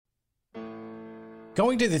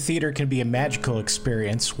Going to the theater can be a magical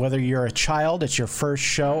experience, whether you're a child at your first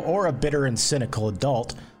show or a bitter and cynical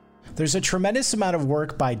adult. There's a tremendous amount of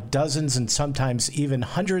work by dozens and sometimes even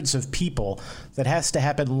hundreds of people that has to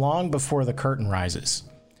happen long before the curtain rises.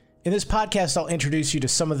 In this podcast, I'll introduce you to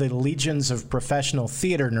some of the legions of professional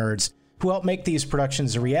theater nerds who help make these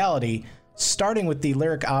productions a reality, starting with the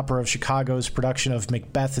Lyric Opera of Chicago's production of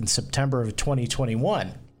Macbeth in September of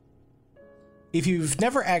 2021. If you've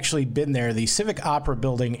never actually been there, the Civic Opera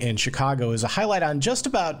Building in Chicago is a highlight on just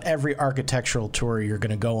about every architectural tour you're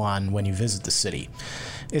going to go on when you visit the city.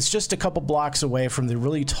 It's just a couple blocks away from the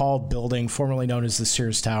really tall building formerly known as the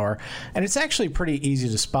Sears Tower, and it's actually pretty easy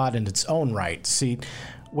to spot in its own right. See,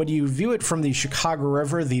 when you view it from the Chicago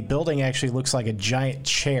River, the building actually looks like a giant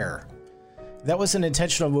chair. That was an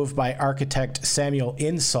intentional move by architect Samuel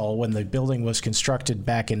Insull when the building was constructed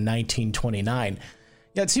back in 1929.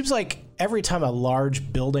 Yeah, it seems like every time a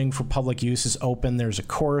large building for public use is open, there's a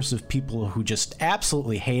chorus of people who just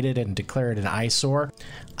absolutely hate it and declare it an eyesore.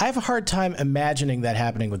 I have a hard time imagining that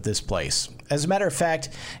happening with this place. As a matter of fact,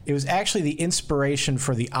 it was actually the inspiration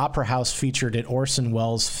for the opera house featured in Orson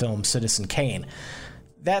Welles' film Citizen Kane.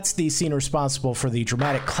 That's the scene responsible for the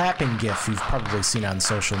dramatic clapping gif you've probably seen on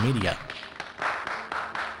social media.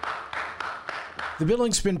 The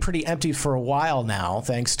building's been pretty empty for a while now,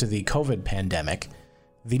 thanks to the COVID pandemic.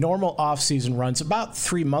 The normal off-season runs about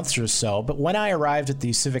 3 months or so, but when I arrived at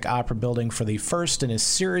the Civic Opera Building for the first in a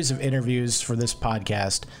series of interviews for this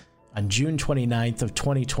podcast on June 29th of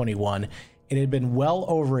 2021, it had been well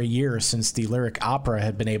over a year since the Lyric Opera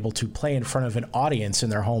had been able to play in front of an audience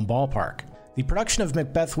in their home ballpark. The production of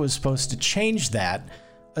Macbeth was supposed to change that,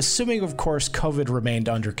 assuming, of course, COVID remained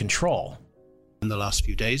under control. In the last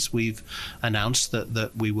few days, we've announced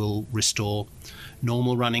that we will restore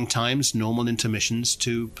normal running times, normal intermissions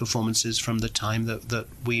to performances from the time that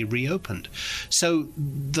we reopened. So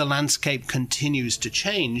the landscape continues to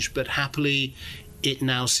change, but happily it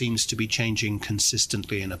now seems to be changing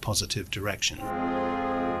consistently in a positive direction.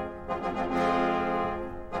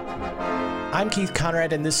 I'm Keith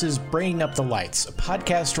Conrad, and this is Bringing Up the Lights, a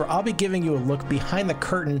podcast where I'll be giving you a look behind the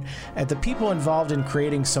curtain at the people involved in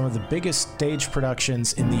creating some of the biggest stage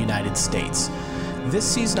productions in the United States. This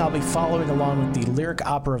season, I'll be following along with the Lyric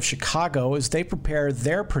Opera of Chicago as they prepare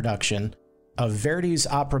their production of Verdi's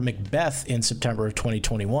opera Macbeth in September of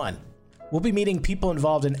 2021. We'll be meeting people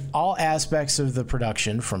involved in all aspects of the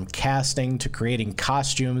production, from casting to creating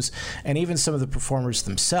costumes, and even some of the performers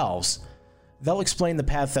themselves. They'll explain the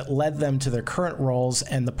path that led them to their current roles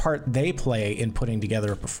and the part they play in putting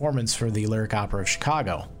together a performance for the Lyric Opera of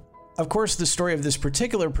Chicago. Of course, the story of this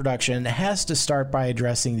particular production has to start by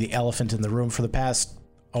addressing the elephant in the room for the past,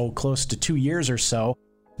 close to 2 years or so,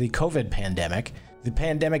 the COVID pandemic. The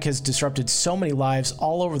pandemic has disrupted so many lives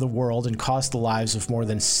all over the world and cost the lives of more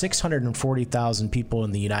than 640,000 people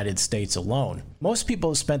in the United States alone. Most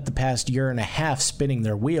people have spent the past year and a half spinning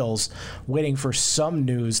their wheels, waiting for some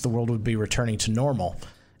news the world would be returning to normal,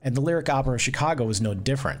 and the Lyric Opera of Chicago was no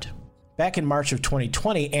different. Back in March of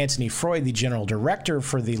 2020, Anthony Freud, the general director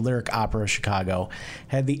for the Lyric Opera of Chicago,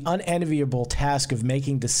 had the unenviable task of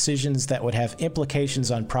making decisions that would have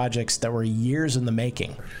implications on projects that were years in the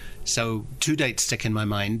making. So 2 dates stick in my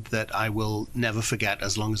mind that I will never forget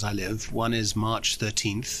as long as I live. One is March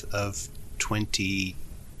 13th of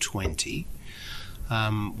 2020,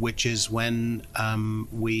 which is when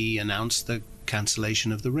we announced the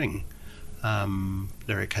cancellation of The Ring.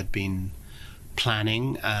 Lyric had been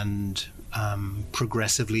planning and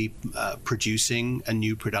progressively producing a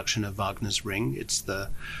new production of Wagner's Ring. It's the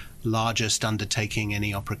largest undertaking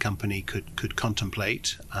any opera company could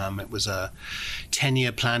contemplate. It was a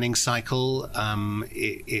 10-year planning cycle.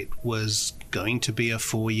 It was going to be a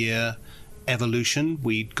 4-year evolution.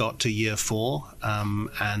 We got to year 4,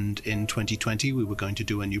 and in 2020 we were going to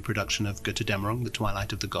do a new production of Götterdämmerung, The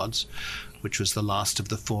Twilight of the Gods, which was the last of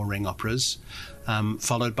the 4 Ring operas,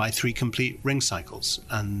 followed by 3 complete Ring cycles.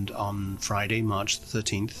 And on Friday, March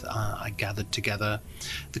 13th, I gathered together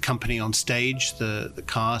the company on stage, the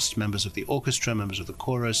cast, members of the orchestra, members of the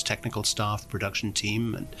chorus, technical staff, production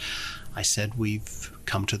team, and I said, we've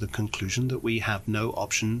come to the conclusion that we have no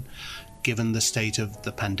option, given the state of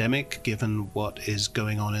the pandemic, given what is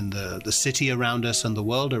going on in the city around us and the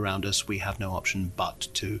world around us, we have no option but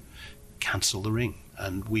to cancel The Ring.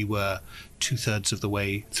 And we were 2/3 of the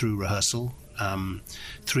way through rehearsal.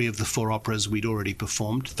 3 of the 4 operas we'd already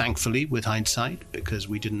performed, thankfully, with hindsight, because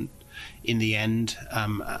we didn't, in the end,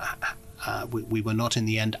 we were not in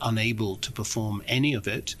the end unable to perform any of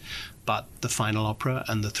it. but the final opera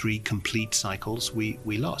and the 3 complete cycles we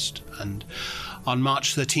lost. And on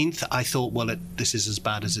March 13th, I thought, well, this is as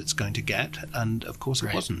bad as it's going to get. And of course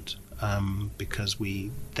it wasn't, because we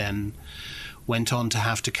then went on to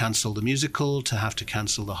have to cancel the musical, to have to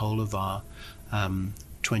cancel the whole of our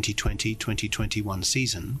 2020-2021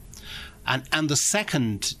 season. And the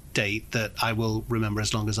second date that I will remember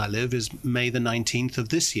as long as I live is May the 19th of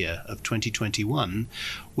this year, of 2021,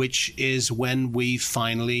 which is when we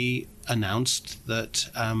finally announced that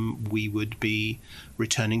we would be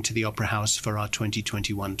returning to the Opera House for our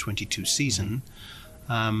 2021-22 season.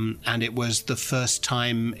 And it was the first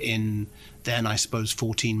time in then, I suppose,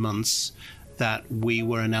 14 months that we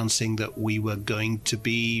were announcing that we were going to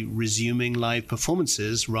be resuming live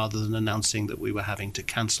performances rather than announcing that we were having to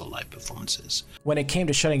cancel live performances. When it came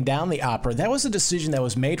to shutting down the opera, that was a decision that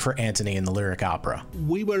was made for Antony and the Lyric Opera.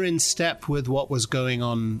 We were in step with what was going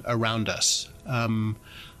on around us.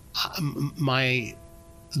 My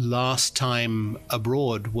last time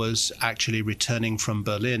abroad was actually returning from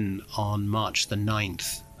Berlin on March the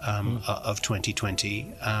 9th. Of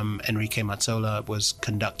 2020. Enrique Mazzola was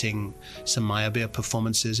conducting some Meyerbeer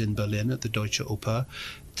performances in Berlin at the Deutsche Oper.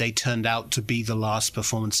 They turned out to be the last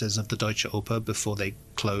performances of the Deutsche Oper before they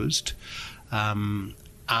closed.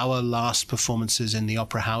 Our last performances in the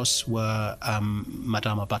Opera House were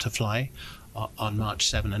Madama Butterfly on March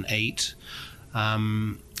 7 and 8.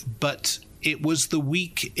 But it was the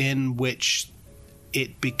week in which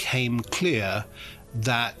it became clear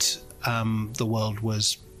that the world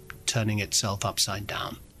was turning itself upside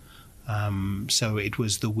down. So it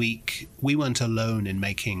was the week we weren't alone in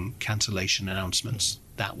making cancellation announcements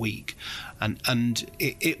that week, and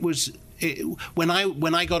it was when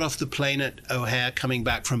I got off the plane at O'Hare coming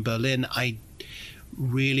back from Berlin, I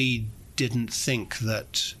really didn't think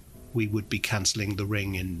that we would be cancelling the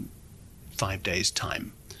Ring in 5 days'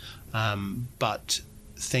 time, but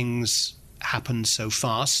things happened so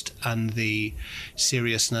fast, and the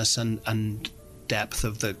seriousness and depth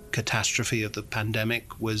of the catastrophe of the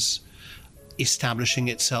pandemic was establishing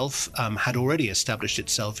itself, had already established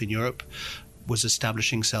itself in Europe, was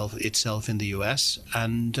establishing itself in the US,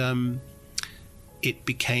 and it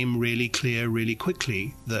became really clear really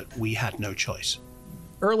quickly that we had no choice.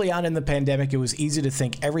 Early on in the pandemic, it was easy to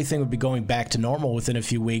think everything would be going back to normal within a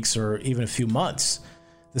few weeks or even a few months.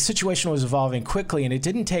 The situation was evolving quickly, and it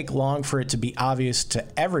didn't take long for it to be obvious to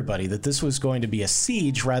everybody that this was going to be a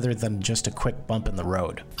siege rather than just a quick bump in the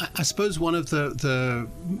road. I suppose one of the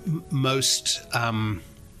most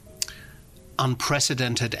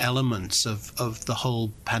unprecedented elements of the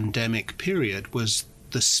whole pandemic period was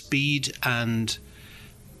the speed and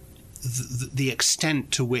the extent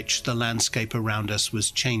to which the landscape around us was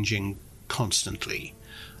changing constantly.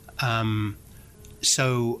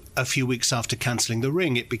 So a few weeks after cancelling the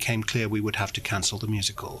Ring, it became clear we would have to cancel the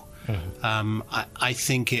musical. Mm-hmm. I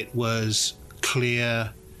think it was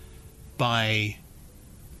clear by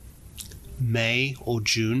May or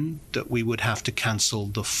June that we would have to cancel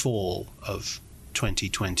the fall of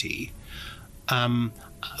 2020.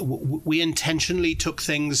 We intentionally took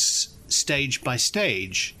things stage by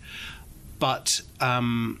stage, but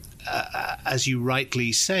as you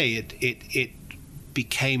rightly say, it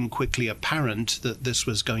became quickly apparent that this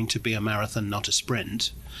was going to be a marathon, not a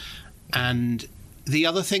sprint. And the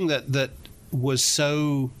other thing that was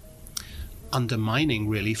so undermining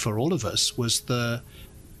really for all of us was the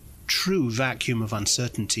true vacuum of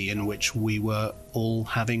uncertainty in which we were all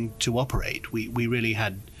having to operate. We really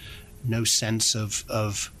had no sense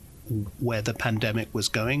of where the pandemic was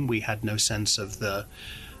going. We had no sense of the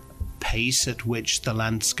pace at which the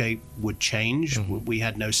landscape would change. Mm-hmm. We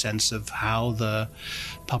had no sense of how the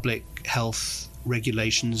public health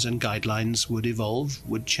regulations and guidelines would evolve,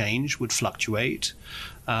 would change, would fluctuate.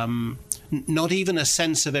 Not even a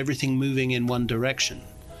sense of everything moving in one direction.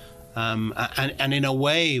 And in a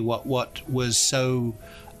way, what was so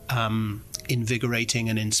invigorating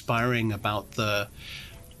and inspiring about the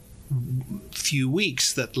few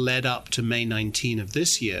weeks that led up to May 19 of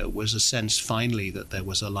this year was a sense finally that there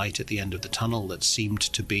was a light at the end of the tunnel that seemed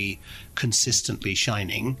to be consistently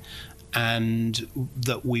shining, and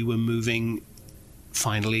that we were moving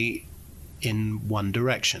finally in one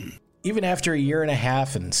direction. Even after a year and a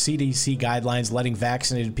half and CDC guidelines letting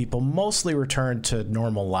vaccinated people mostly return to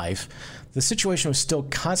normal life, the situation was still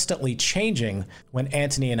constantly changing when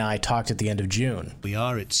Antony and I talked at the end of June.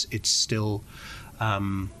 It's still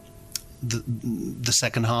the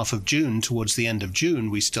second half of June, towards the end of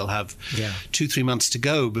June. We still have 2-3 months to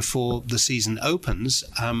go before the season opens.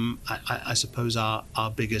 I suppose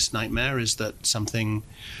our biggest nightmare is that something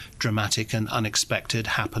dramatic and unexpected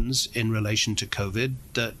happens in relation to COVID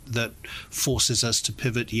that forces us to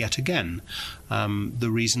pivot yet again.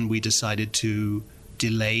 The reason we decided to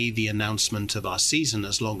delay the announcement of our season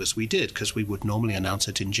as long as we did, because we would normally announce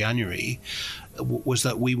it in January, was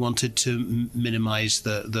that we wanted to minimize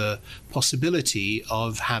the possibility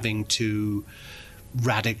of having to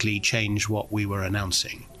radically change what we were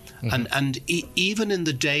announcing. And even in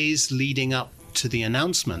the days leading up to the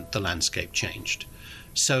announcement, the landscape changed.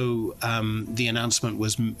 So the announcement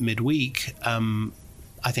was midweek.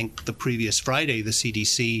 I think the previous Friday, the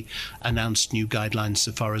CDC announced new guidelines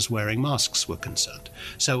so far as wearing masks were concerned.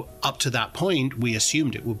 So up to that point, we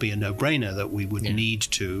assumed it would be a no-brainer that we would need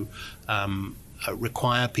to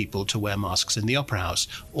require people to wear masks in the Opera House.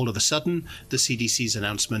 All of a sudden, the CDC's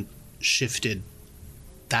announcement shifted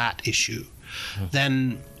that issue.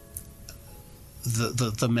 Then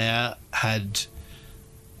the mayor had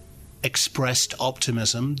expressed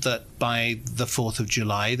optimism that by the 4th of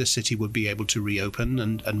July, the city would be able to reopen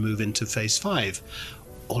and move into phase 5.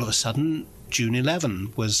 All of a sudden, June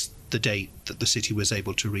 11 was the date that the city was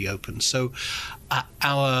able to reopen. So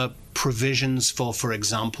our provisions for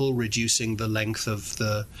example, reducing the length of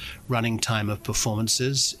the running time of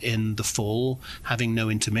performances in the fall, having no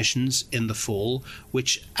intermissions in the fall,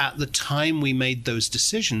 which at the time we made those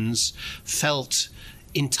decisions felt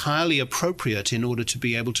entirely appropriate in order to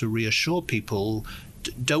be able to reassure people,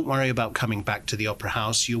 don't worry about coming back to the Opera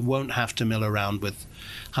House. You won't have to mill around with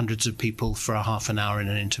hundreds of people for a half an hour in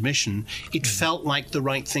an intermission. It felt like the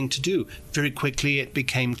right thing to do. Very quickly, it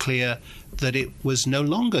became clear that it was no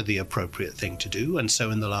longer the appropriate thing to do. And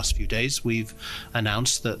so in the last few days, we've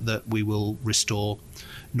announced that we will restore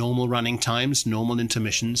normal running times, normal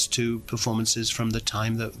intermissions to performances from the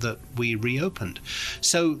time that we reopened.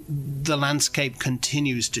 So the landscape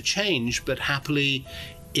continues to change, but happily,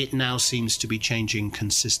 it now seems to be changing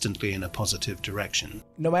consistently in a positive direction.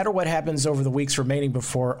 No matter what happens over the weeks remaining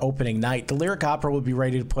before opening night, the Lyric Opera will be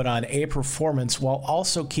ready to put on a performance while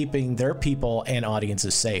also keeping their people and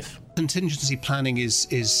audiences safe. Contingency planning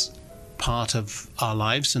is part of our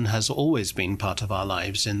lives and has always been part of our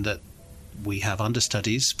lives, in that we have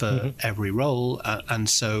understudies for every role, and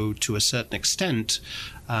so to a certain extent,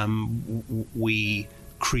 we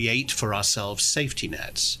create for ourselves safety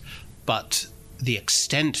nets. But the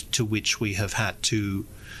extent to which we have had to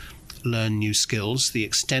learn new skills, the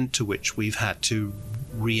extent to which we've had to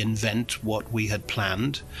reinvent what we had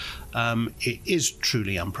planned, it is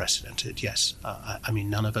truly unprecedented, yes. I mean,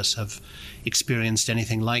 none of us have experienced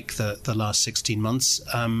anything like the last 16 months.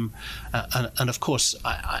 And of course,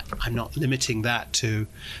 I'm not limiting that to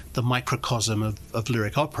the microcosm of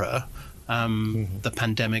lyric opera. The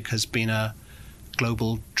pandemic has been a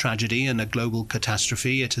global tragedy and a global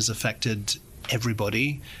catastrophe. It has affected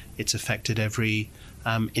everybody. It's affected every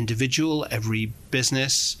individual, every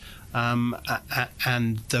business,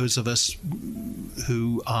 and those of us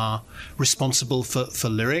who are responsible for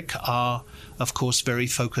lyric are, of course, very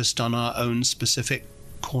focused on our own specific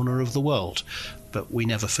corner of the world. But we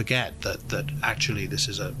never forget that actually this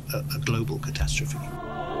is a global catastrophe.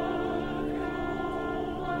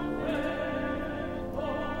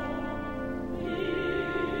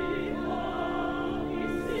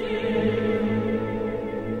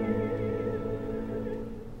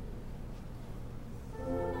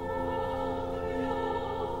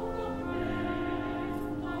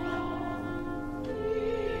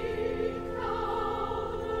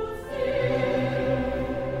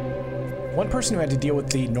 One person who had to deal with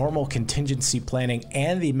the normal contingency planning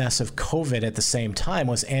and the mess of COVID at the same time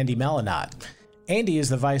was Andy Melanot. Andy is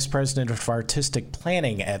the Vice President of Artistic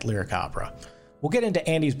Planning at Lyric Opera. We'll get into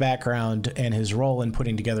Andy's background and his role in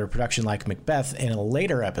putting together a production like Macbeth in a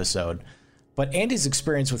later episode, but Andy's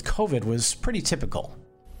experience with COVID was pretty typical.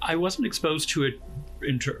 I wasn't exposed to it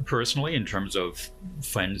personally in terms of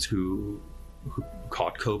friends who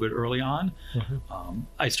caught COVID early on.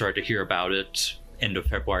 I started to hear about it end of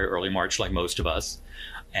February, early March, like most of us.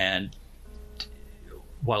 And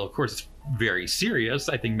while, of course, it's very serious,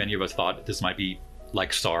 I think many of us thought this might be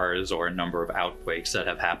like SARS or a number of outbreaks that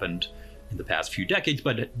have happened in the past few decades,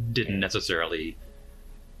 but it didn't necessarily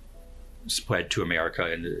spread to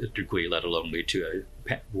America in a degree, let alone lead to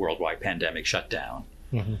a worldwide pandemic shutdown.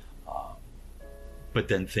 But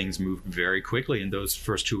then things moved very quickly in those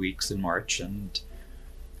first 2 weeks in March, and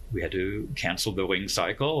we had to cancel the wing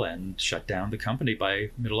cycle and shut down the company by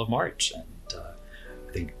middle of March. And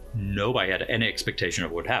I think nobody had any expectation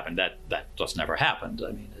of what would happen. That just never happened.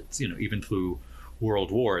 I mean, it's, even through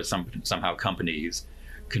world wars, somehow companies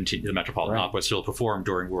continue. The Metropolitan Opera still performed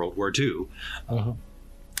during World War II.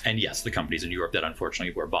 And yes, the companies in Europe that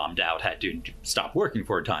unfortunately were bombed out had to stop working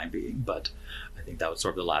for a time being. But I think that was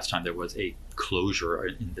sort of the last time there was a closure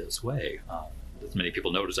in this way. As many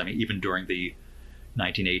people noticed, I mean, even during the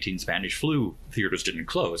 1918 Spanish flu, theaters didn't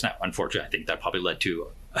close. Now, unfortunately, I think that probably led to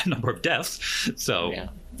a number of deaths. So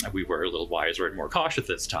we were a little wiser and more cautious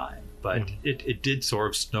this time. But it did sort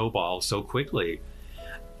of snowball so quickly.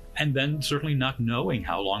 And then certainly not knowing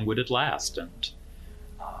how long would it last and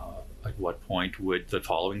at what point would the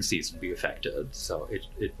following season be affected. So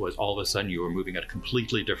it was all of a sudden you were moving at a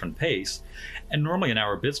completely different pace. And normally in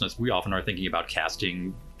our business, we often are thinking about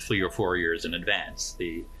casting 3 or 4 years in advance.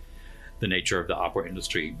 The nature of the opera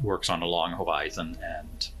industry works on a long horizon,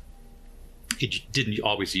 and it didn't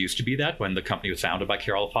always used to be that. When the company was founded by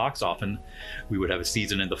Carol Fox, often we would have a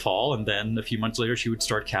season in the fall, and then a few months later she would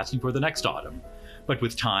start casting for the next autumn. But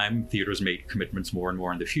with time, theaters made commitments more and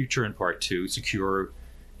more in the future, in part to secure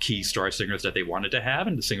key star singers that they wanted to have,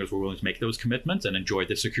 and the singers were willing to make those commitments and enjoy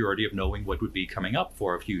the security of knowing what would be coming up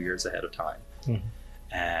for a few years ahead of time.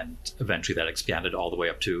 And eventually that expanded all the way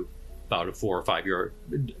up to about a 4 or 5 year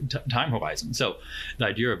time horizon. So the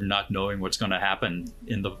idea of not knowing what's going to happen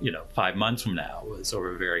in the 5 months from now was sort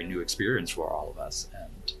of a very new experience for all of us,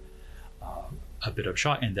 and a bit of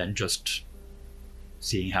shock. And then just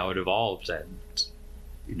seeing how it evolves, and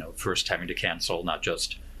first having to cancel not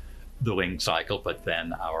just the Wing cycle, but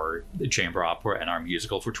then our chamber opera and our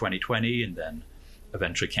musical for 2020, and then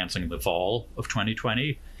eventually canceling the fall of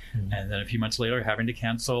 2020, and then a few months later having to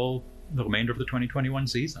cancel the remainder of the 2021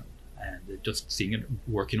 season, and just seeing it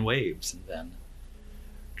work in waves, and then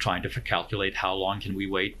trying to calculate how long can we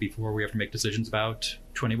wait before we have to make decisions about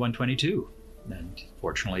 21-22. And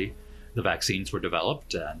fortunately, the vaccines were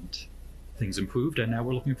developed and things improved, and now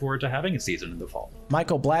we're looking forward to having a season in the fall.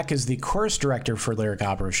 Michael Black is the chorus director for Lyric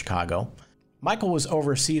Opera of Chicago. Michael was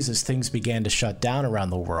overseas as things began to shut down around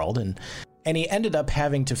the world, and he ended up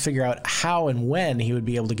having to figure out how and when he would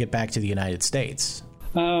be able to get back to the United States.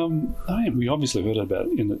 We obviously heard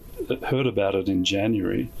about it in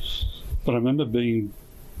January, but I remember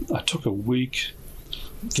I took a week.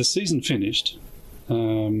 The season finished.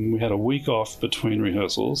 We had a week off between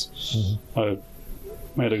rehearsals. I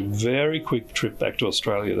made a very quick trip back to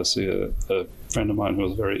Australia to see a friend of mine who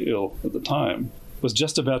was very ill at the time. Was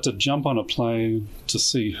just about to jump on a plane to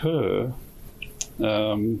see her,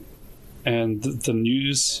 and the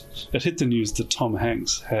news, it hit the news that Tom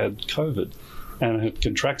Hanks had COVID and had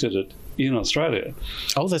contracted it in Australia.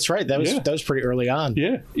 Oh, that's right. That was pretty early on.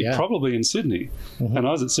 Yeah. Probably in Sydney. And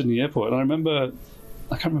I was at Sydney Airport, and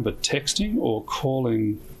I can't remember texting or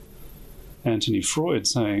calling Anthony Freud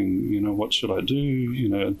saying, what should I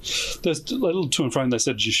do? There's a little to and fro, and they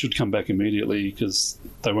said you should come back immediately because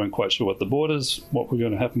they weren't quite sure what were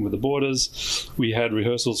going to happen with the borders. We had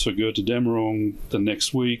rehearsals for Goethe Dämmerung the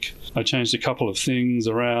next week. I changed a couple of things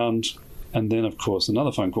around, and then, of course,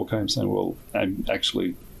 another phone call came saying, well,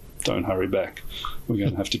 actually, don't hurry back. We're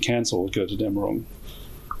going to have to cancel Goethe Dämmerung.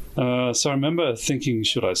 So I remember thinking,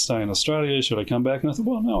 should I stay in Australia? Should I come back? And I thought,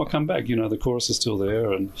 well, no, I'll come back. The chorus is still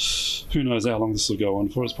there, and who knows how long this will go on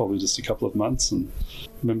for. It's probably just a couple of months. And I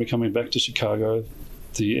remember coming back to Chicago,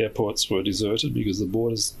 the airports were deserted because the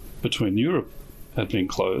borders between Europe had been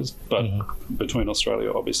closed, but between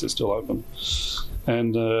Australia, obviously, still open.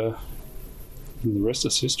 And the rest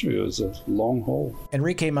is history. It was a long haul.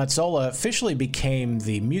 Enrique Mazzola officially became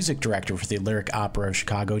the music director for the Lyric Opera of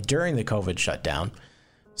Chicago during the COVID shutdown.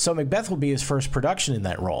 So Macbeth will be his first production in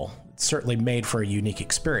that role. It's certainly made for a unique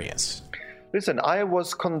experience. Listen, I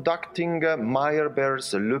was conducting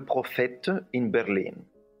Meyerbeer's Le Prophète in Berlin.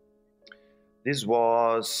 This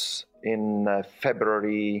was in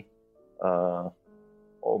February, oh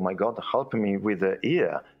my God, help me with the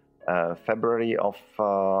year, February of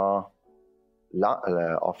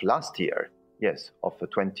last year, yes, of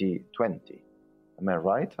 2020. Am I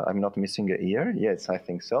right? I'm not missing a year? Yes, I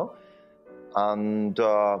think so. And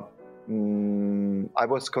I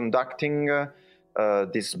was conducting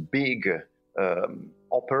this big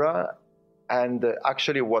opera, and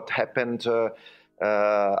actually what happened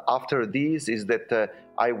after this is that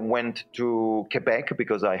I went to Quebec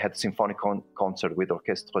because I had symphonic concert with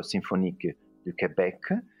Orchestre Symphonique du Québec,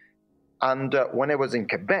 and when I was in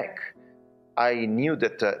Quebec, I knew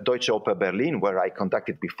that Deutsche Oper Berlin, where I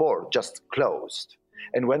conducted before, just closed.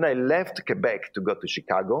 And when I left Quebec to go to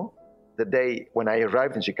Chicago, the day when I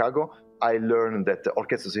arrived in Chicago, I learned that the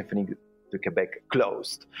Orchestre Symphonique to Quebec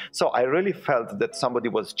closed. So I really felt that somebody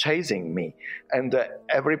was chasing me, and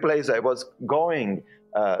every place I was going,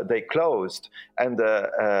 they closed. And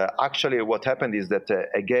actually what happened is that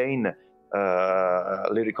again,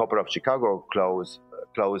 Lyric Opera of Chicago closed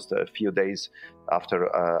a few days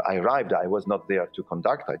after I arrived. I was not there to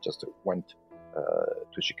conduct. I just went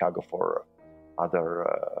to Chicago for other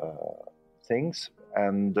things.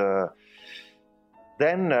 And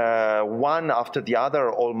then one after the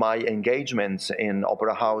other, all my engagements in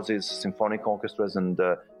opera houses, symphonic orchestras, and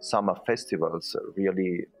summer festivals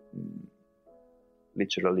really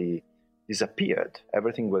literally disappeared.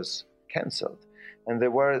 Everything was cancelled. And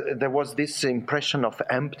there was this impression of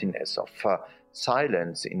emptiness, of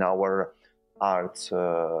silence in our arts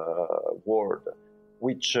world,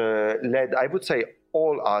 which led, I would say,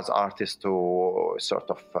 all us artists to sort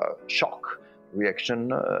of shock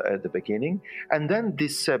reaction at the beginning. And then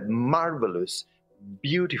this marvelous,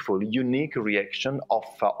 beautiful, unique reaction of,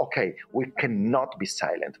 okay, we cannot be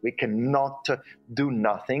silent. We cannot do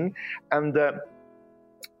nothing. And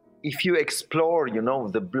if you explore,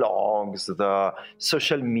 the blogs, the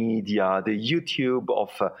social media, the YouTube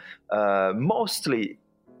of mostly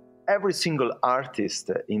every single artist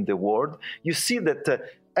in the world, you see that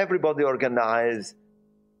everybody organizes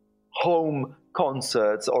home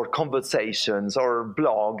concerts or conversations or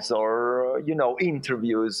blogs or,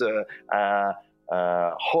 interviews,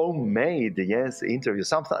 homemade, interviews,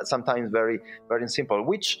 sometimes very, very simple,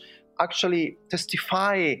 which actually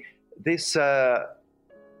testify this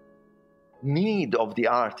need of the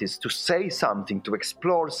artist to say something, to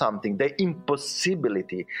explore something, the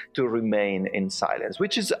impossibility to remain in silence,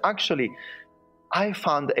 which is actually, I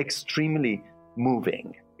found extremely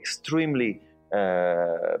moving, extremely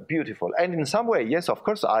beautiful. And in some way, yes, of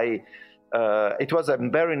course, it was a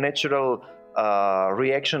very natural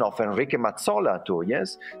reaction of Enrique Mazzola too,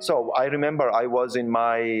 yes. So I remember I was in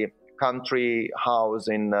my country house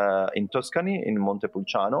in Tuscany, in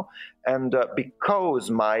Montepulciano, and because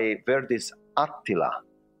my Verdi's Attila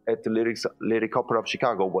at the Lyric Opera of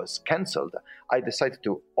Chicago was cancelled, I decided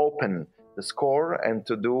to open the score and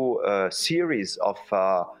to do a series of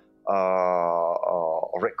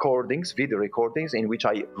recordings, video recordings, in which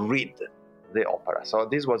I read the opera. So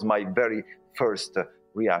this was my very first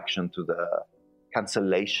reaction to the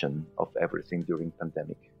cancellation of everything during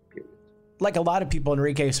pandemic period. Like a lot of people,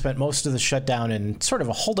 Enrique spent most of the shutdown in sort of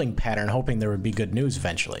a holding pattern, hoping there would be good news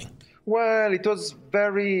eventually. Well, it was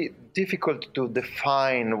very difficult to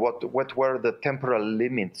define what were the temporal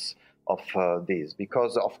limits of this,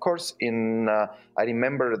 because of course I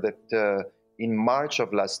remember that in March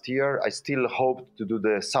of last year, I still hoped to do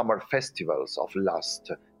the summer festivals of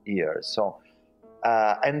last year. So,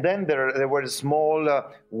 and then there were small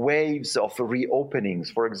waves of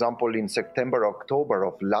reopenings. For example, in September, October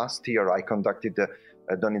of last year, I conducted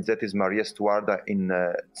Donizetti's Maria Stuarda in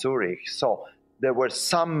Zurich. So there were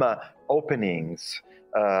some openings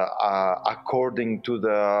according to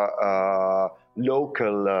the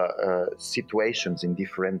local situations in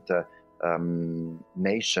different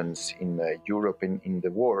nations in Europe and in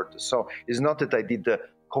the world. So it's not that I did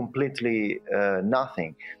completely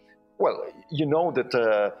nothing. Well, you know that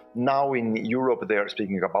now in Europe they are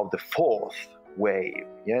speaking about the fourth wave,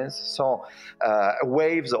 yes? So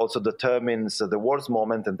waves also determines the worst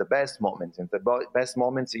moment and the best moment. And the best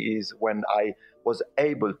moments is when I was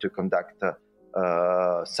able to conduct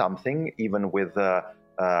something, even with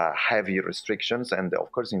heavy restrictions. And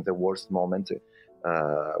of course, in the worst moment,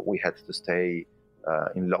 we had to stay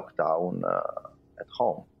in lockdown at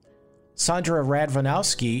home. Sandra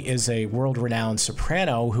Radwanowski is a world-renowned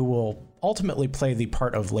soprano who will ultimately play the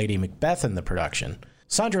part of Lady Macbeth in the production.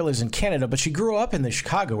 Sandra lives in Canada, but she grew up in the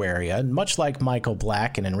Chicago area, and much like Michael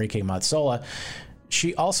Black and Enrique Mazzola,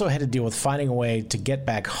 she also had to deal with finding a way to get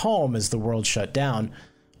back home as the world shut down.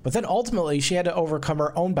 But then ultimately, she had to overcome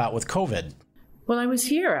her own bout with COVID. Well, I was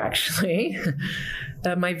here, actually.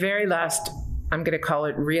 My very last, I'm going to call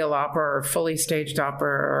it real opera or fully staged opera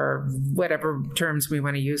or whatever terms we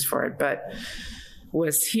want to use for it, but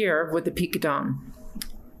was here with the Picadon.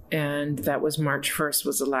 And that was March 1st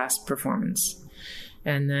was the last performance.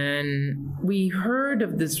 And then we heard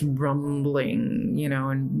of this rumbling,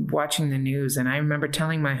 and watching the news. And I remember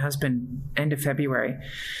telling my husband end of February,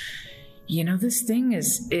 this thing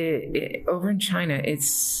is over in China.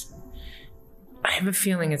 I have a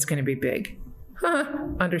feeling it's going to be big.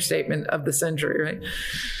 Understatement of the century, right?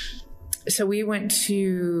 So we went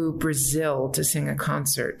to Brazil to sing a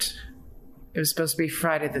concert. It was supposed to be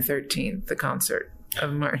Friday the 13th, the concert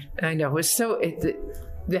of March. I know, it was so...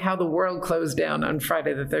 how the world closed down on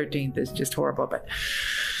Friday the 13th is just horrible.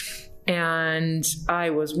 And I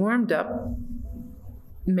was warmed up,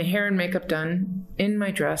 my hair and makeup done, in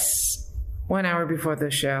my dress 1 hour before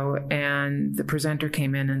the show, and the presenter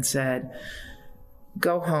came in and said,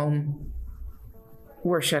 "Go home.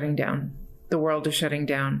 We're shutting down. The world is shutting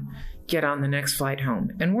down. Get on the next flight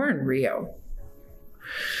home." And we're in Rio.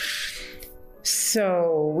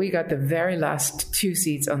 So we got the very last 2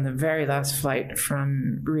 seats on the very last flight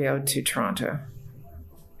from Rio to Toronto.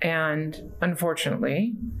 And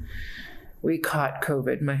unfortunately, we caught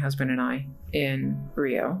COVID, my husband and I, in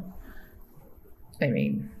Rio. I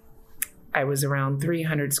mean, I was around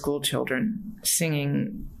 300 school children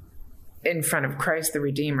singing in front of Christ the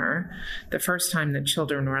Redeemer, the first time that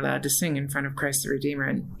children were allowed to sing in front of Christ the Redeemer,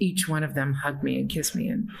 and each one of them hugged me and kissed me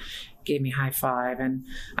and gave me high five. And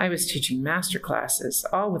I was teaching master classes,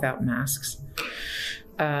 all without masks.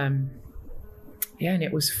 And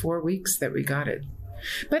it was 4 weeks that we got it.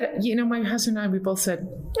 But, my husband and I, we both said,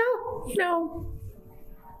 a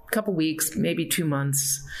couple weeks, maybe 2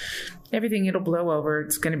 months, everything, it'll blow over.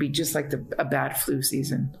 It's going to be just like a bad flu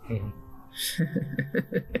season.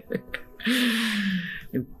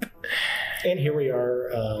 Nope. And here we are,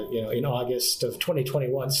 in August of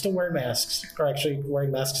 2021, still wearing masks, or actually wearing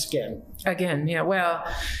masks again. Again, yeah. Well,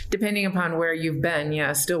 depending upon where you've been,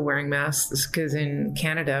 yeah, still wearing masks, because in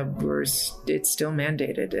Canada, it's still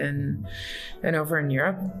mandated, and over in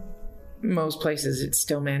Europe, most places it's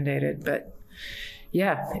still mandated. But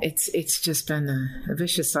yeah, it's just been a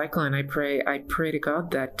vicious cycle, and I pray to God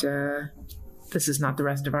that this is not the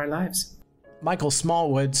rest of our lives. Michael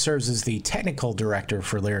Smallwood serves as the technical director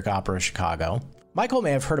for Lyric Opera Chicago. Michael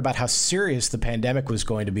may have heard about how serious the pandemic was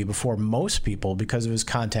going to be before most people because of his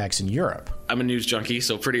contacts in Europe. I'm a news junkie,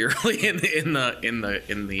 so pretty early in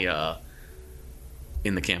the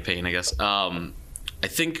campaign, I guess. I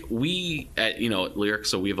think we at Lyric,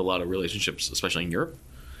 so we have a lot of relationships, especially in Europe.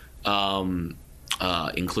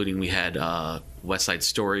 Including we had West Side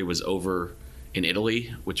Story was over in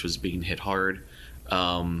Italy, which was being hit hard.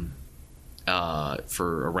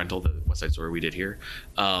 For a rental, the West Side Story we did here.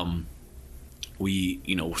 So we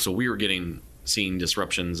were seeing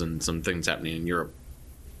disruptions and some things happening in Europe,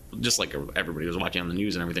 just like everybody was watching on the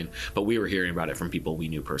news and everything, but we were hearing about it from people we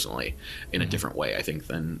knew personally in a different way, I think,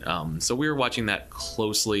 than, so we were watching that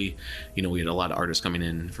closely. We had a lot of artists coming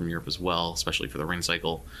in from Europe as well, especially for the Ring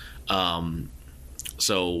Cycle.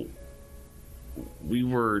 So we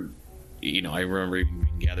were, I remember being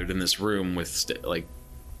gathered in this room with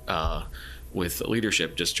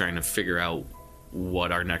leadership, just trying to figure out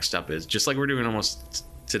what our next step is. Just like we're doing almost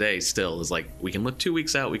today still, is like, we can look 2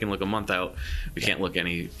 weeks out, we can look a month out, we can't look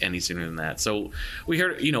any sooner than that. So we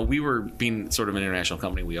heard, we were being sort of an international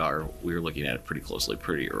company. We were looking at it pretty closely,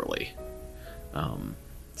 pretty early. And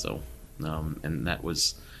that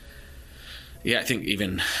was, I think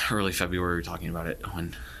even early February, we were talking about it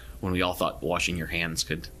when we all thought washing your hands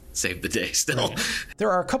could save the day still. Right.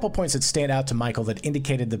 There are a couple points that stand out to Michael that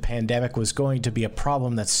indicated the pandemic was going to be a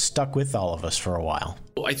problem that stuck with all of us for a while.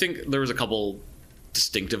 I think there was a couple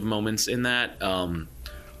distinctive moments in that.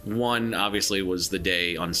 One, obviously, was the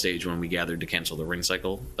day on stage when we gathered to cancel the Ring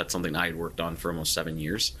Cycle. That's something I had worked on for almost 7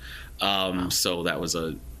 years. So that was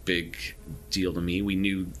a big deal to me. We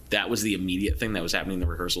knew that was the immediate thing that was happening in the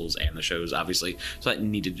rehearsals and the shows, obviously. So that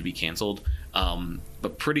needed to be canceled.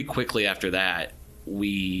 But pretty quickly after that,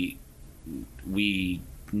 we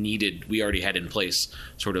already had in place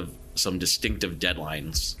sort of some distinctive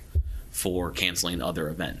deadlines for canceling other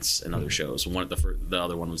events and other shows. The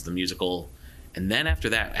other one was the musical, and then after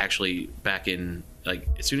that, actually back in, like,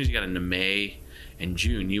 as soon as you got into May and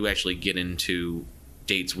June, you actually get into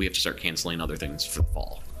dates we have to start canceling other things for the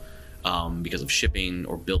fall because of shipping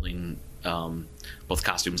or building, both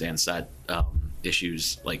costumes and set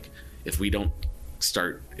issues. Like, if we don't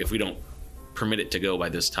permit it to go by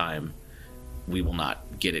this time, we will not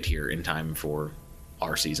get it here in time for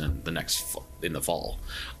our season in the fall.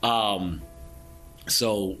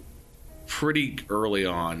 So pretty early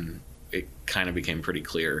on, it kind of became pretty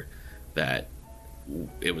clear that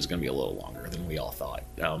it was going to be a little longer than we all thought.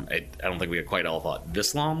 I don't think we quite all thought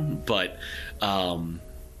this long, but I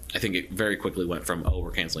think it very quickly went from,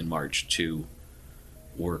 we're canceling March to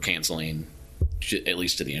we're canceling at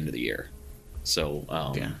least to the end of the year. So,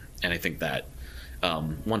 and I think that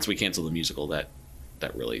once we canceled the musical, that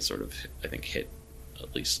really sort of, I think, hit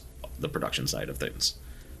at least the production side of things,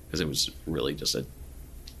 because it was really just a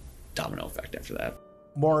domino effect after that.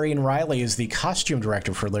 Maureen Riley is the costume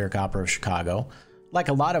director for Lyric Opera of Chicago. Like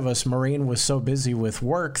a lot of us, Maureen was so busy with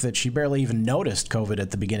work that she barely even noticed COVID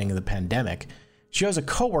at the beginning of the pandemic. She owes a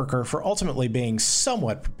coworker for ultimately being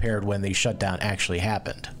somewhat prepared when the shutdown actually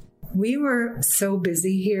happened. We were so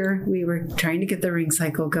busy here. We were trying to get the ring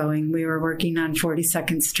cycle going. We were working on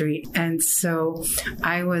 42nd Street. And so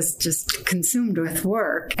I was just consumed with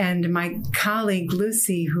work. And my colleague,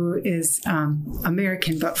 Lucy, who is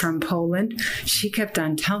American but from Poland, she kept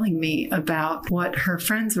on telling me about what her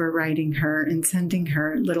friends were writing her and sending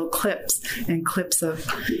her little clips of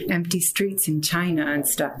empty streets in China and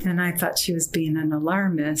stuff. And I thought she was being an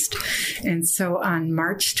alarmist. And so on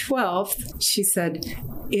March 12th, she said,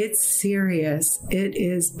 "It's serious. It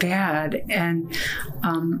is bad." And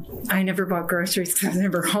I never bought groceries because I was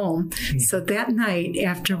never home. So that night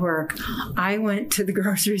after work, I went to the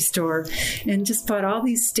grocery store and just bought all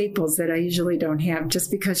these staples that I usually don't have,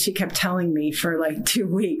 just because she kept telling me for like 2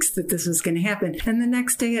 weeks that this was going to happen. And the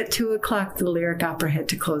next day at 2:00, the Lyric Opera had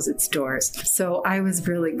to close its doors. So I was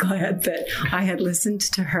really glad that I had listened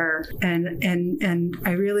to her. And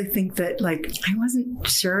I really think that, like, I wasn't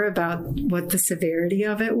sure about what the severity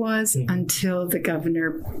of it was until the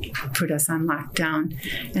governor put us on lockdown.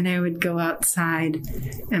 And I would go outside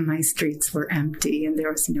and my streets were empty and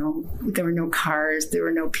there were no cars, there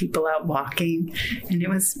were no people out walking, and it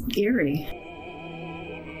was eerie.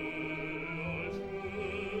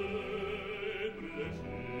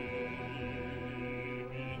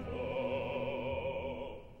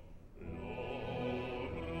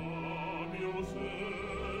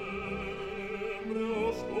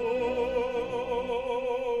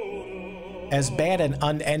 As bad and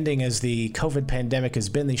unending as the COVID pandemic has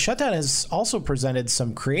been, the shutdown has also presented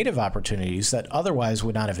some creative opportunities that otherwise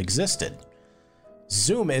would not have existed.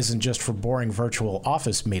 Zoom isn't just for boring virtual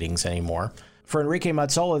office meetings anymore. For Enrique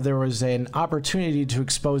Mazzola, there was an opportunity to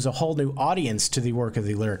expose a whole new audience to the work of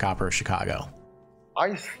the Lyric Opera Chicago.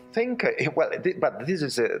 I think, but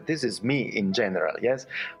this is me in general. Yes,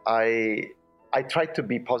 I try to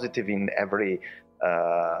be positive in every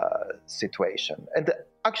situation. And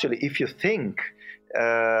actually, if you think,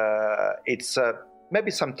 it's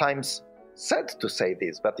maybe sometimes sad to say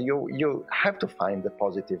this, but you have to find the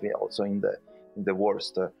positive also in the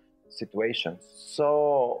worst situations.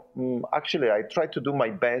 So actually, I try to do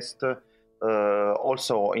my best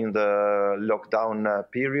also in the lockdown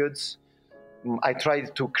periods. I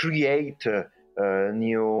tried to create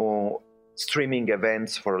new streaming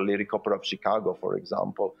events for Lyric Opera of Chicago, for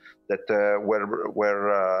example, that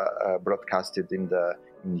were broadcasted in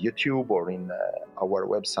YouTube or in our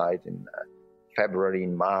website in February,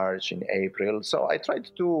 in March, in April. So I tried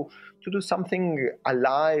to do something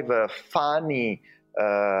alive, funny,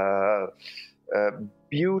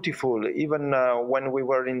 beautiful, even when we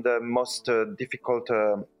were in the most difficult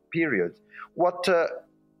period. What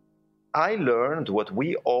I learned, what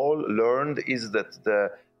we all learned, is that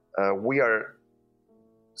we are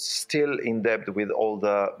still in debt with all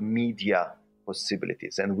the media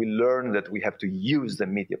possibilities, and we learn that we have to use the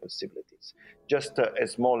media possibilities. Just a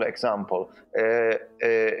small example,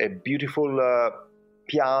 a beautiful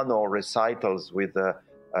piano recitals with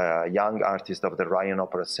a young artist of the Ryan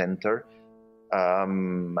Opera Center,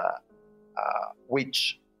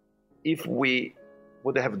 which if we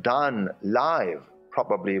would have done live,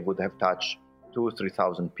 probably would have touched 2,000 or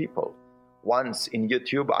 3,000 people. Once in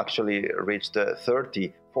YouTube actually reached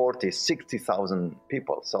 30, 40, 60,000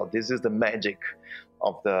 people. So this is the magic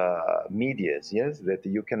of the medias, yes, that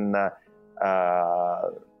you can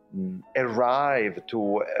arrive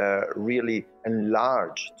to a really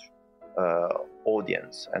enlarged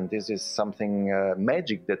audience. And this is something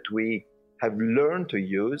magic that we have learned to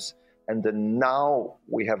use, and then now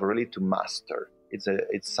we have really to master.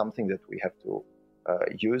 It's something that we have to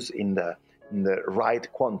use in the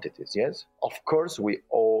right quantities, yes? Of course, we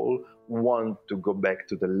all want to go back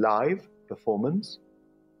to the live performance.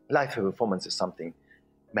 Live performance is something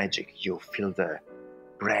magic. You feel the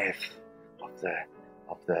breath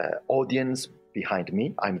of the audience behind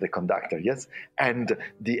me. I'm the conductor, yes? And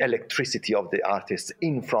the electricity of the artists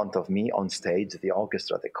in front of me on stage, the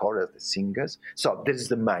orchestra, the chorus, the singers. So this is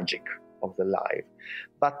the magic of the live.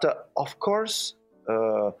 But of course,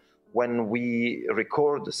 when we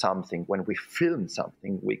record something, when we film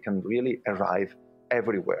something, we can really arrive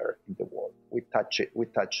everywhere in the world. We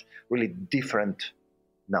touch really different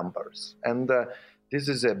numbers. And this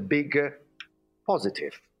is a big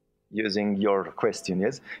positive, using your question,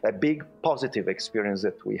 yes, a big positive experience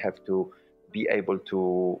that we have to be able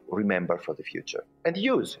to remember for the future and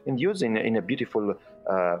use in a beautiful,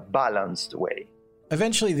 balanced way.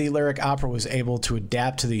 Eventually, the Lyric Opera was able to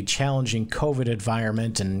adapt to the challenging COVID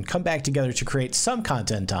environment and come back together to create some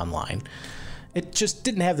content online. It just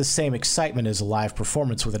didn't have the same excitement as a live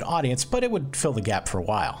performance with an audience, but it would fill the gap for a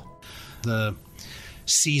while. The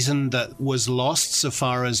season that was lost so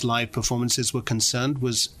far as live performances were concerned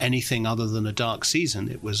was anything other than a dark season.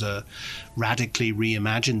 It was a radically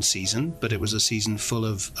reimagined season, but it was a season full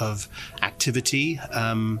of activity,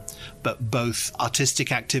 but both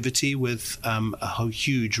artistic activity with a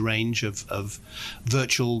huge range of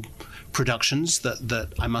virtual productions that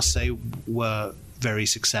I must say were very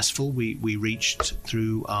successful. We reached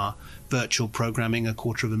through our virtual programming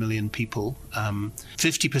 250,000 people,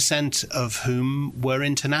 50% of whom were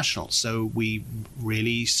international. So we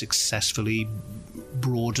really successfully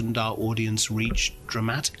broadened our audience reach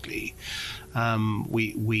dramatically.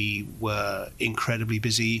 We were incredibly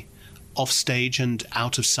busy off stage and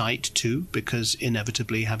out of sight too, because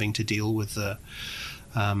inevitably having to deal with the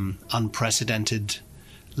unprecedented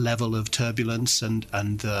level of turbulence and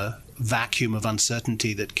the vacuum of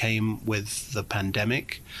uncertainty that came with the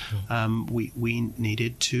pandemic, we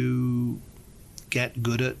needed to get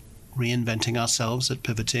good at reinventing ourselves, at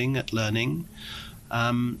pivoting, at learning.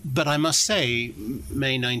 But I must say,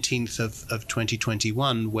 May 19th of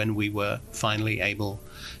 2021, when we were finally able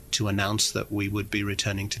to announce that we would be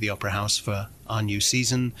returning to the Opera House for our new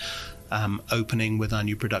season, opening with our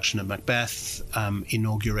new production of Macbeth,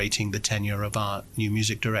 inaugurating the tenure of our new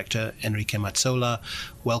music director, Enrique Mazzola,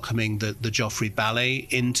 welcoming the Joffrey Ballet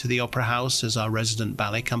into the Opera House as our resident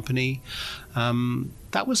ballet company.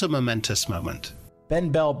 That was a momentous moment. Ben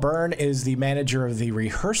Bell-Byrne is the manager of the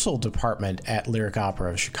rehearsal department at Lyric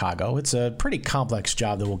Opera of Chicago. It's a pretty complex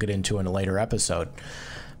job that we'll get into in a later episode.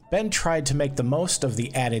 Ben tried to make the most of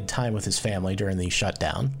the added time with his family during the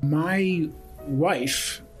shutdown. My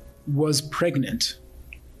wife was pregnant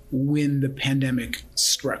when the pandemic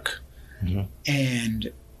struck. Mm-hmm.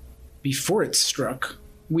 And before it struck,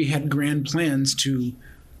 we had grand plans to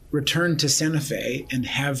return to Santa Fe and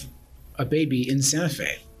have a baby in Santa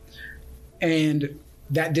Fe. And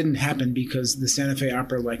that didn't happen because the Santa Fe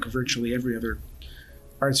Opera, like virtually every other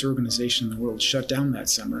arts organization in the world, shut down that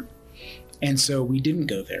summer. And so we didn't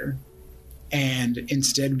go there. And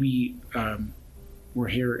instead we were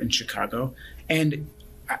here in Chicago. And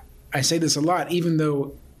I say this a lot, even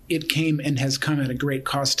though it came and has come at a great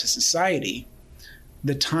cost to society,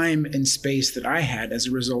 the time and space that I had as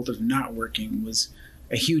a result of not working was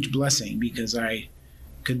a huge blessing, because I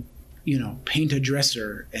could, paint a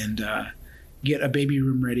dresser and get a baby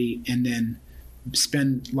room ready, and then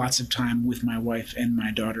spend lots of time with my wife and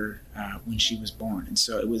my daughter when she was born. And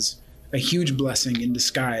so it was a huge blessing in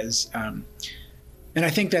disguise. And I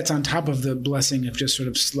think that's on top of the blessing of just sort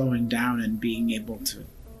of slowing down and being able to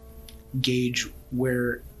gauge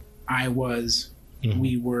where I was,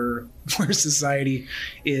 we were, where society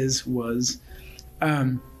was.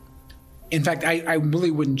 In fact, I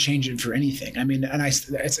really wouldn't change it for anything. I mean, and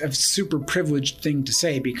it's a super privileged thing to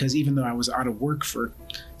say, because even though I was out of work for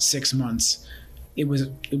 6 months, we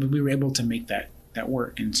were able to make that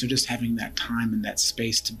work. And so just having that time and that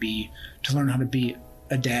space to learn how to be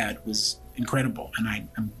a dad was incredible. And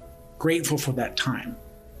I'm grateful for that time,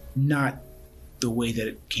 not the way that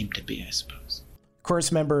it came to be, I suppose.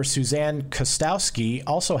 Chorus member Suzanne Kostowski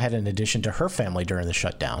also had an addition to her family during the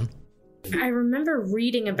shutdown. I remember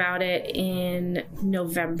reading about it in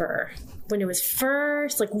November when it was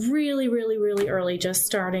first, really, really, really early, just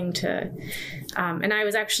starting to, and I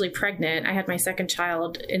was actually pregnant. I had my second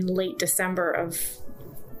child in late December of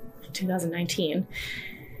 2019.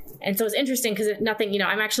 And so it's interesting because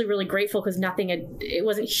I'm actually really grateful because it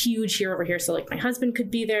wasn't huge over here. So my husband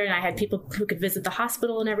could be there and I had people who could visit the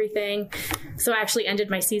hospital and everything. So I actually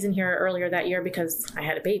ended my season here earlier that year because I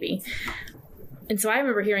had a baby. And so I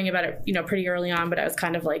remember hearing about it, pretty early on, but I was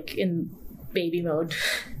kind of in baby mode,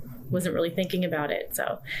 wasn't really thinking about it.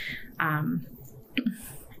 So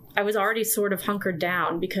I was already sort of hunkered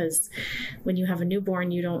down because when you have a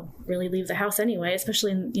newborn, you don't really leave the house anyway,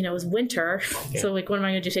 especially in, it was winter. Yeah. So what am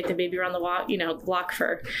I going to do? Take the baby around the block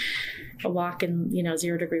for a walk in,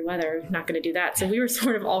 0 degree weather? Not going to do that. So we were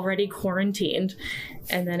sort of already quarantined.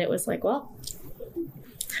 And then it was well,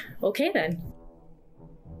 okay then.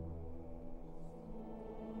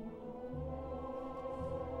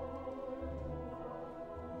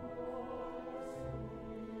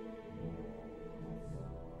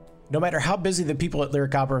 No matter how busy the people at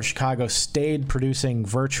Lyric Opera of Chicago stayed producing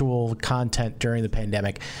virtual content during the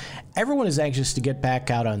pandemic, everyone is anxious to get back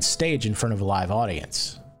out on stage in front of a live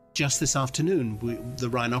audience. Just this afternoon, the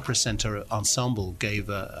Rhine Opera Center Ensemble gave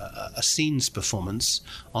a scenes performance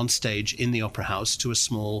on stage in the Opera House to a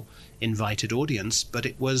small invited audience, but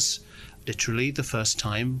it was literally the first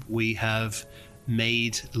time we have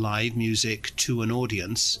made live music to an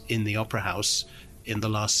audience in the Opera House in the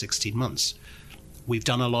last 16 months. We've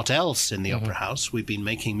done a lot else in the Opera House. We've been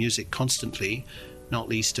making music constantly, not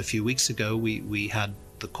least a few weeks ago, we had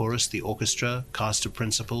the chorus, the orchestra, cast of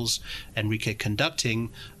principals, Enrique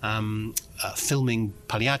conducting, filming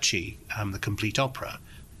Pagliacci, the complete opera,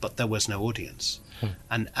 but there was no audience.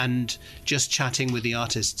 And just chatting with the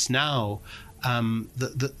artists now,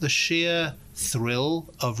 the sheer thrill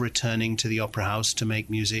of returning to the opera house to make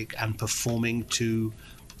music and performing to,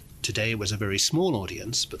 today it was a very small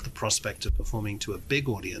audience, but the prospect of performing to a big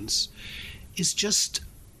audience is just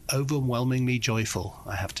overwhelmingly joyful,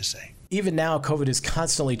 I have to say. Even now, COVID is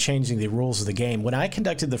constantly changing the rules of the game. When I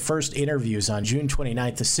conducted the first interviews on June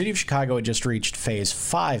 29th, the city of Chicago had just reached phase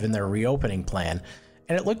 5 in their reopening plan,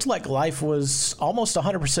 and it looked like life was almost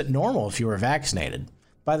 100% normal if you were vaccinated.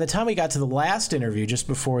 By the time we got to the last interview, just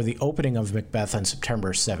before the opening of Macbeth on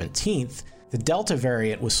September 17th, the Delta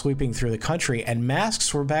variant was sweeping through the country, and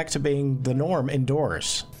masks were back to being the norm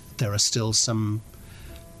indoors. There are still some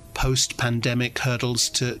post-pandemic hurdles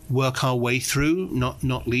to work our way through,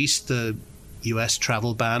 not least the US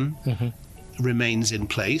travel ban remains in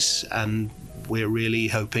place, and we're really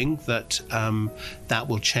hoping that that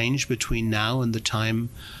will change between now and the time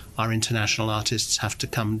our international artists have to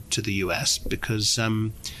come to the US, because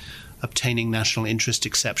obtaining national interest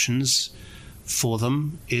exceptions for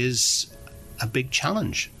them is a big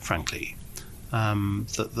challenge, frankly.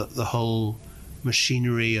 The whole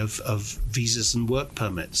machinery of visas and work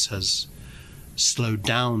permits has slowed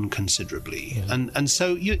down considerably, and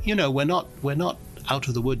so you know we're not out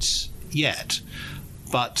of the woods yet,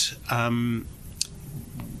 but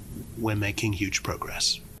we're making huge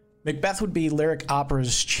progress. Macbeth would be Lyric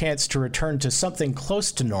Opera's chance to return to something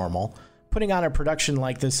close to normal. Putting on a production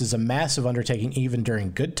like this is a massive undertaking even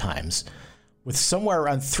during good times, with somewhere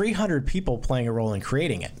around 300 people playing a role in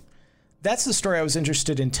creating it. That's the story I was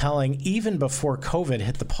interested in telling even before COVID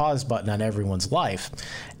hit the pause button on everyone's life,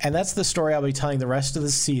 and that's the story I'll be telling the rest of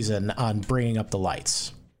the season on Bringing Up the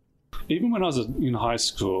Lights. Even when I was in high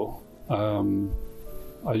school,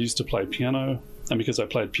 I used to play piano, and because I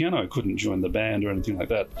played piano, I couldn't join the band or anything like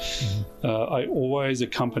that. I always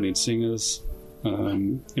accompanied singers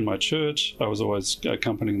in my church. I was always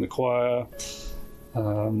accompanying the choir.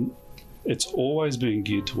 It's always been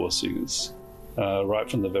geared towards singers. Right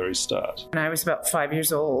from the very start. When I was about 5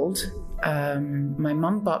 years old, my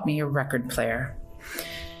mom bought me a record player,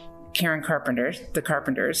 Karen Carpenter, The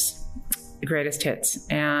Carpenters, The Greatest Hits,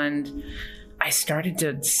 and I started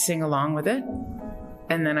to sing along with it,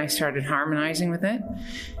 and then I started harmonizing with it,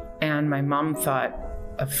 and my mom thought,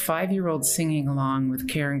 a 5-year-old singing along with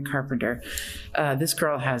Karen Carpenter, this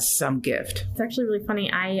girl has some gift. It's actually really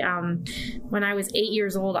funny. When I was 8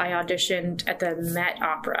 years old, I auditioned at the Met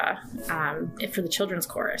Opera for the children's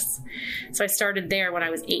chorus. So I started there when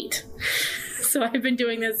I was 8. So I've been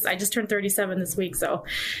doing this. I just turned 37 this week, so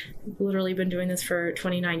I've literally been doing this for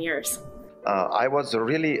 29 years. I was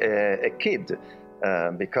really a kid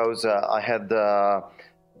because I had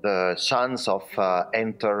the chance of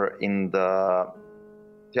enter in the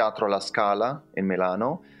Teatro La Scala in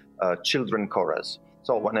Milano, children chorus.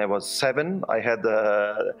 So when I was 7, I had,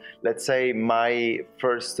 let's say, my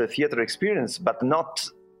first theater experience, but not,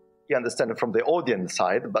 you understand, from the audience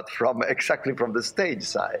side, but exactly from the stage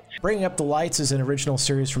side. Bringing Up the Lights is an original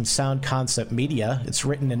series from Sound Concept Media. It's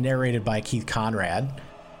written and narrated by Keith Conrad.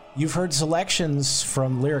 You've heard selections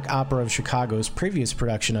from Lyric Opera of Chicago's previous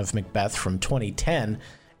production of Macbeth from 2010,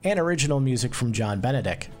 and original music from John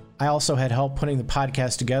Benedict. I also had help putting the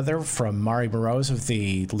podcast together from Mari Moroz of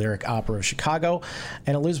the Lyric Opera of Chicago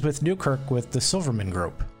and Elizabeth Newkirk with the Silverman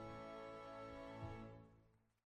Group.